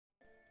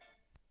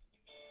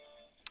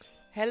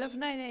Hello,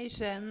 Night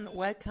Nation.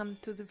 Welcome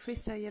to the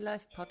Freestyle Your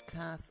Life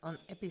podcast on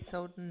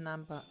episode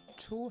number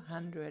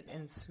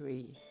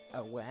 203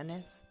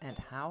 Awareness and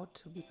How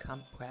to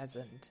Become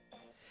Present.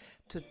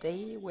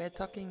 Today, we're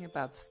talking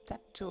about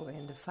step 2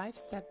 in the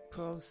 5-step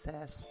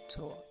process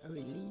to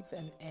relieve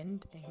and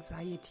end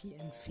anxiety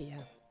and fear.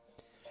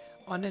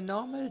 On a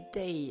normal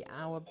day,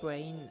 our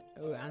brain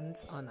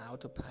runs on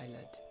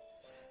autopilot,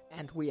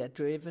 and we are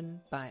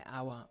driven by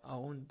our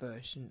own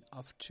version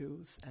of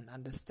truth and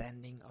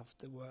understanding of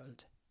the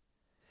world.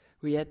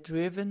 We are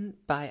driven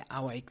by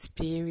our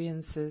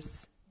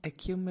experiences,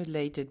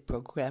 accumulated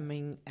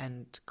programming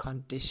and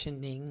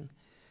conditioning,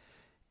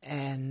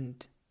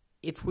 and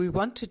if we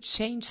want to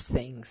change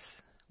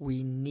things,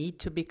 we need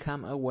to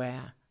become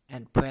aware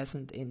and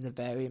present in the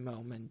very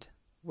moment,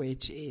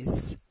 which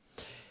is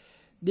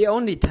the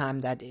only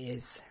time that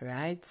is,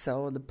 right?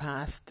 So the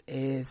past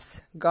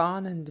is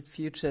gone and the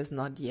future is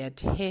not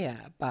yet here,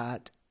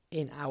 but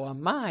in our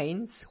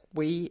minds,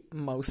 we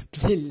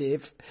mostly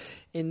live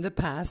in the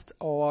past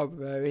or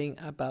worrying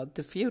about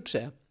the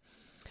future.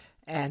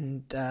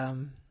 And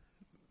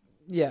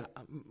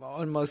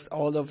almost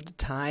all of the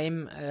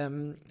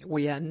time,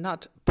 we are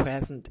not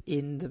present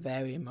in the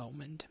very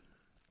moment,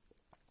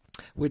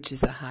 which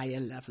is a higher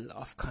level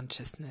of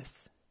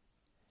consciousness.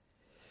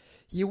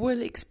 You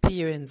will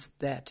experience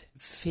that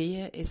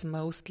fear is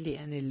mostly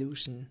an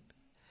illusion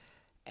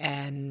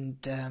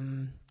and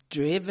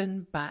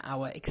driven by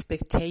our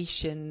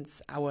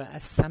expectations, our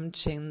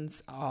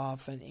assumptions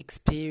of an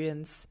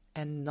experience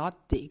and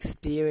not the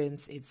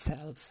experience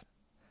itself.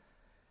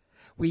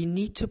 We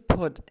need to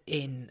put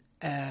in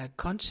a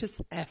conscious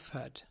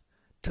effort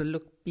to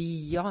look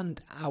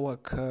beyond our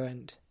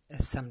current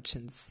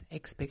assumptions,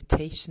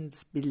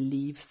 expectations,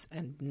 beliefs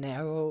and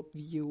narrow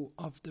view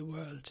of the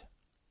world.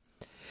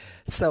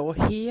 So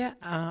here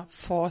are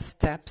 4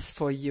 steps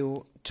for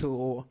you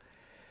to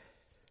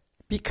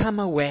become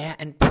aware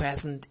and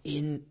present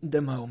in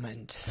the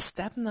moment.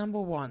 Step number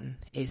 1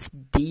 is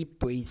deep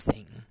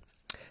breathing.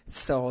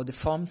 So the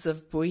forms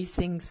of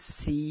breathing,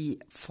 see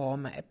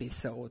former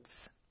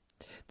episodes.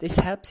 This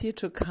helps you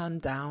to calm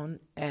down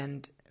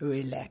and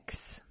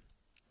relax.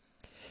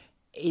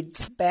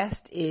 It's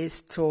best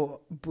is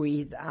to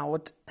breathe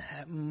out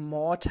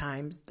more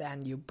times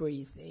than you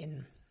breathe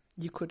in.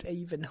 You could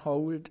even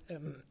hold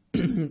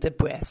the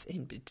breath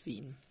in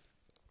between.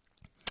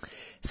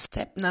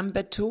 Step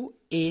number 2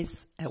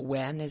 is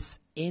awareness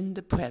in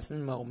the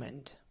present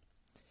moment.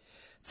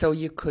 So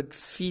you could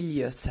feel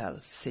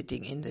yourself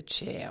sitting in the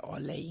chair or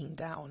laying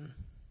down.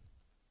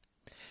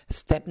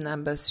 Step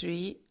number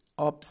 3,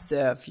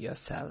 observe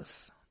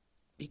yourself,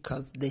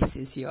 because this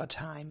is your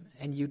time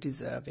and you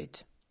deserve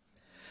it.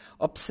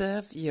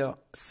 Observe your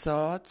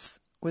thoughts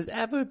with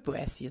every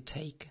breath you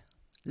take.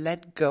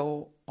 Let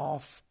go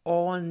of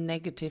all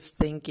negative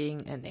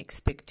thinking and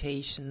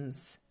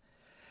expectations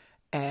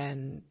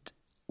and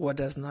what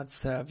does not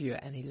serve you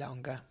any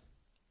longer.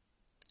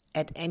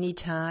 At any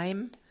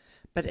time,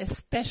 but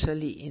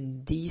especially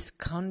in these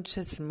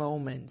conscious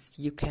moments,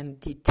 you can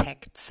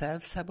detect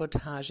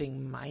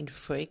self-sabotaging mind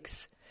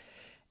freaks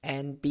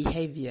and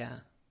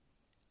behavior.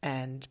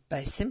 And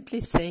by simply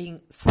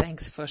saying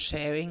thanks for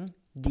sharing,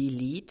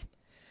 delete,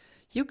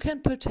 you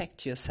can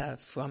protect yourself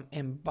from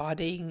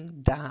embodying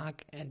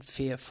dark and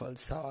fearful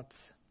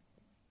thoughts.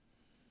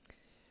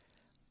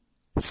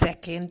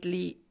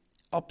 Secondly,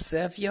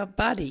 observe your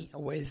body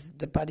with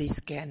the body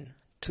scan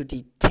to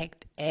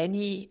detect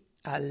any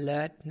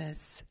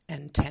alertness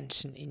and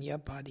tension in your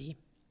body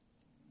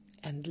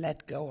and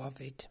let go of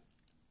it.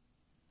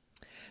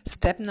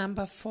 Step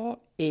number 4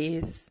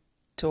 is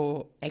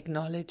to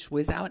acknowledge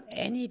without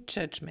any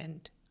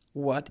judgment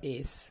what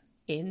is.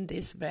 In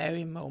this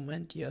very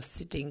moment you're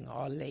sitting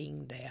or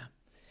laying there,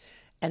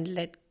 and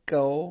let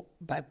go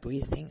by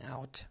breathing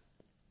out.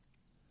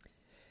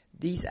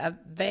 These are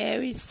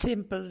very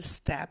simple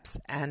steps,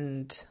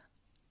 and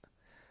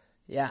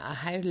I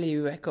highly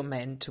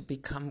recommend to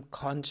become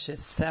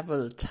conscious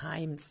several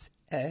times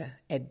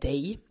a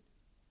day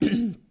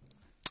to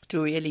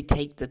really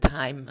take the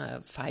time,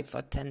 5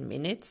 or 10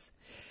 minutes,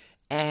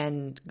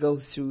 and go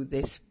through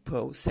this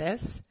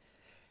process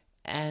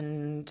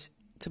and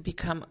to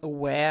become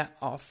aware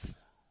of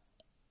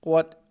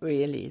what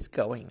really is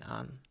going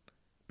on.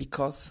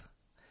 Because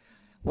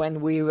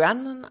when we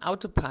run on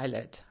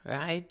autopilot,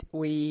 right,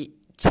 we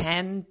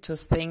tend to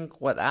think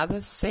what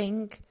others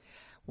think.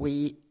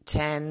 We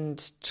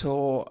tend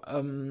to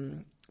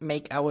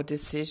make our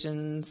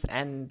decisions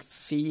and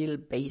feel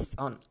based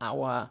on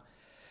our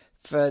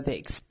further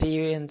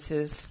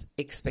experiences,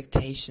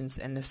 expectations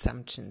and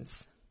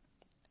assumptions.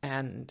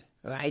 And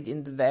right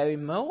in the very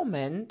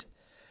moment,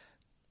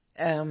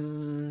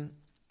 there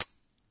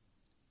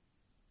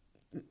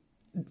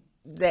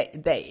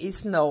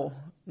is no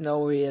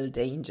real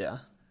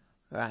danger,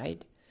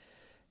 right?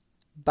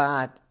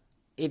 But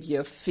if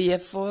you're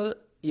fearful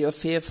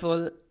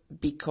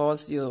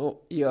because you're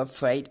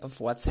afraid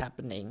of what's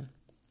happening.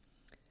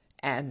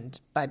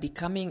 And by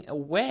becoming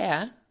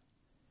aware,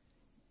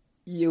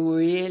 you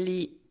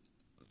really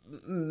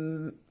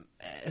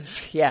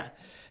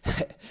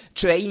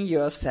train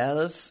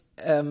yourself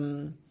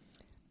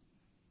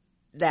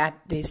that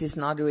this is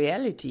not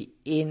reality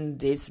in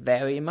this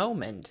very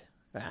moment,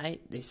 right?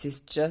 This is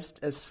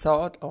just a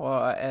thought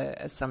or a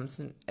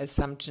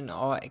assumption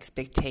or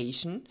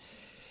expectation,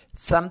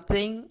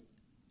 something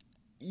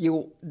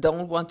you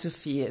don't want to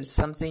feel,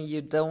 something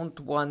you don't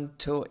want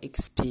to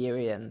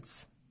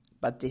experience.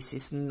 But this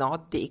is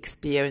not the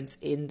experience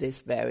in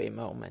this very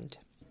moment.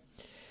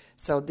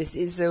 So this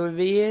is a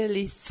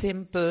really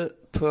simple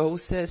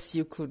process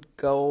you could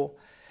go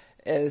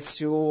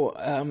through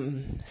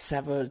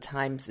several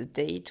times a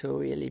day to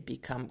really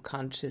become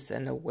conscious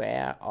and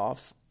aware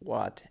of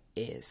what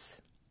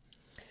is.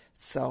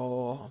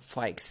 So,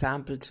 for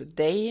example,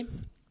 today,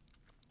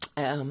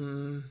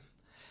 I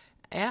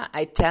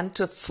tend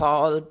to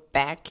fall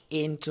back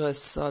into a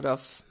sort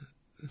of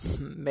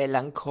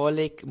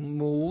melancholic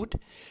mood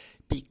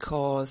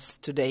because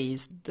today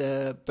is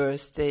the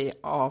birthday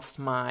of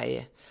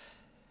my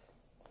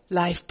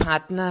life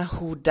partner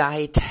who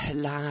died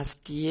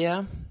last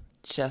year,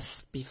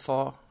 just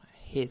before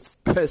his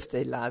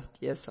birthday last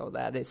year, so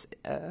that is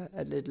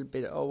a little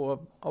bit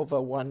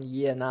over 1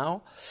 year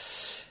now.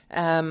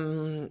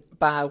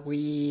 But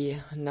we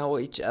know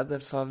each other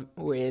for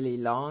really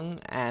long,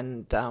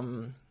 and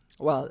I'm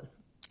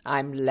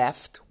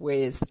left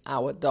with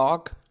our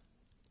dog,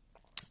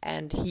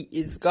 and he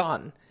is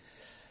gone.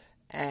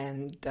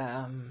 And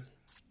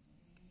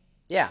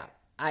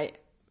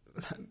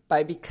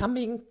by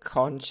becoming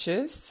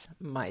conscious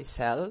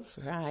myself,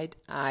 right,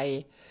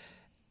 I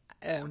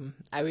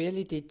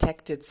really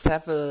detected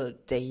several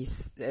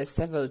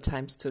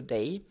times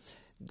today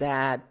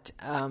that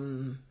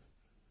I'm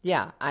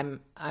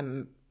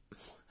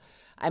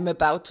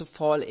about to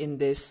fall in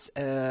this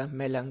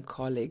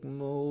melancholic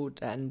mood,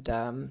 and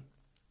I'm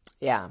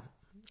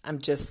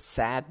just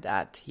sad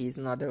that he's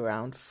not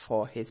around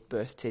for his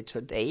birthday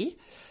today.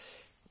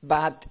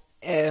 But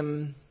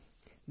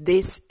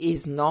this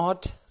is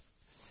not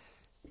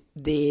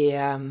the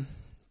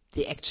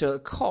actual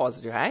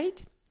cause,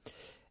 right?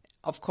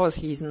 Of course,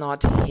 he's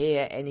not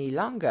here any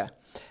longer,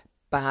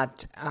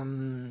 but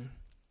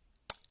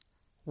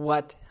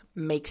what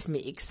makes me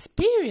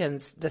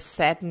experience the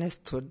sadness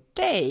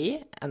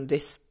today and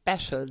this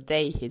special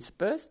day, his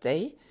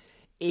birthday,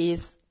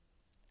 is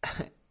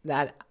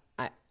that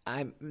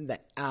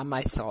that are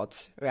my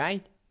thoughts,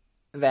 right?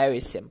 Very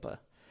simple.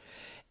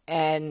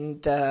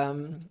 And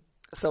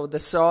so the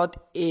thought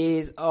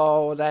is,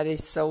 oh, that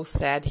is so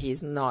sad,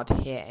 he's not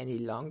here any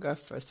longer,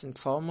 first and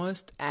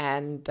foremost.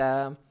 And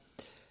I'm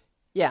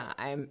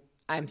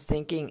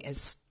thinking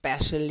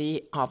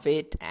especially of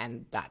it,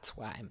 and that's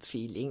why I'm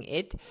feeling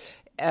it,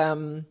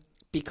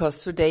 because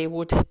today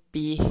would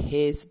be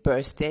his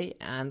birthday,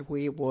 and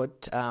we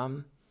would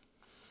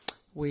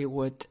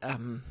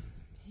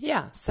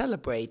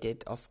celebrate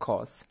it, of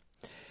course.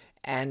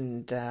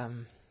 And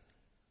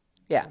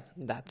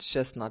that's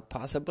just not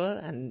possible,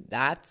 and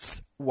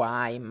that's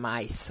why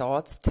my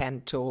thoughts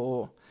tend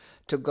to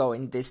go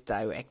in this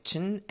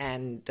direction.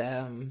 And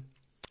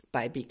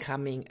by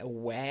becoming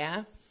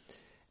aware,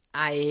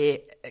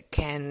 I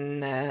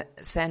can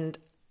send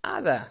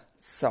other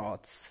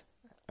thoughts,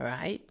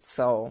 right?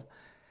 So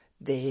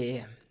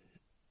the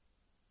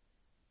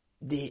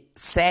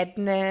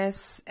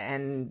sadness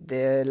and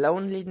the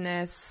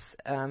loneliness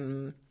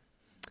that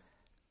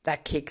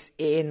kicks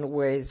in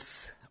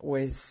with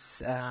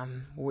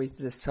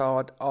the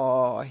thought,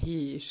 oh,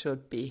 he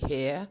should be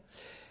here,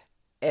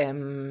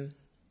 can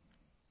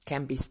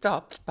be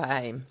stopped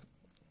by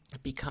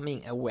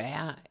becoming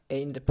aware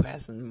in the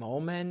present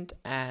moment.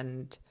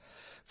 And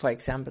for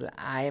example,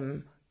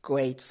 I'm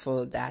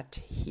grateful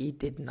that he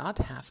did not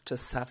have to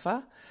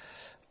suffer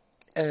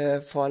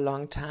for a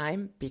long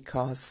time,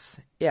 because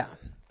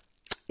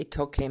it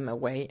took him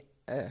away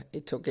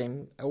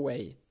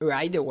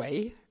right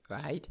away,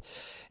 right?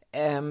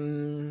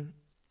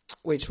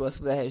 Which was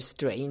very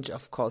strange,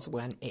 of course,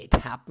 when it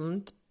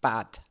happened.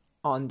 But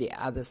on the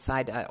other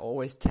side, I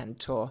always tend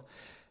to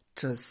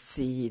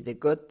see the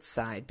good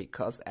side,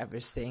 because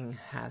everything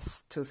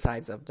has two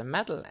sides of the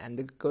medal. And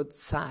the good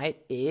side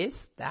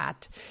is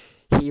that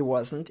he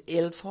wasn't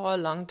ill for a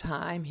long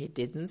time. He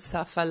didn't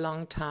suffer a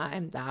long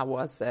time. That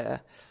was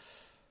a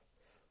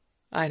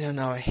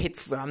hit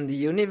from the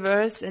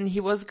universe, and he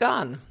was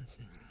gone.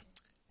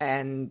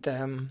 And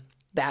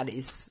that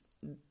is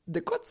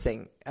the good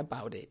thing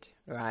about it,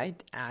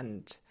 right?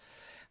 And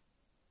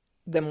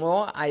the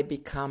more I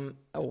become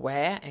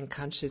aware and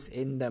conscious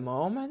in the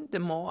moment, the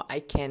more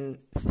I can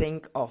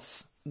think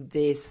of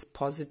this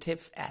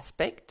positive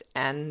aspect,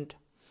 and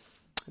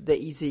the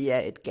easier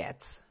it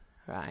gets,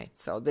 right?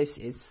 So this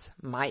is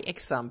my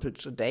example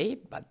today,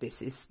 but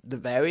this is the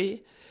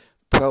very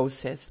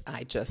process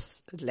I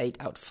just laid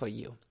out for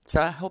you.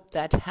 So I hope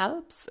that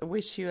helps. I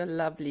wish you a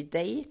lovely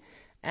day,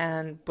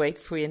 and break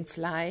free and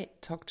fly.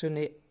 Talk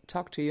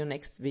to you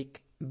next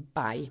week.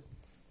 Bye.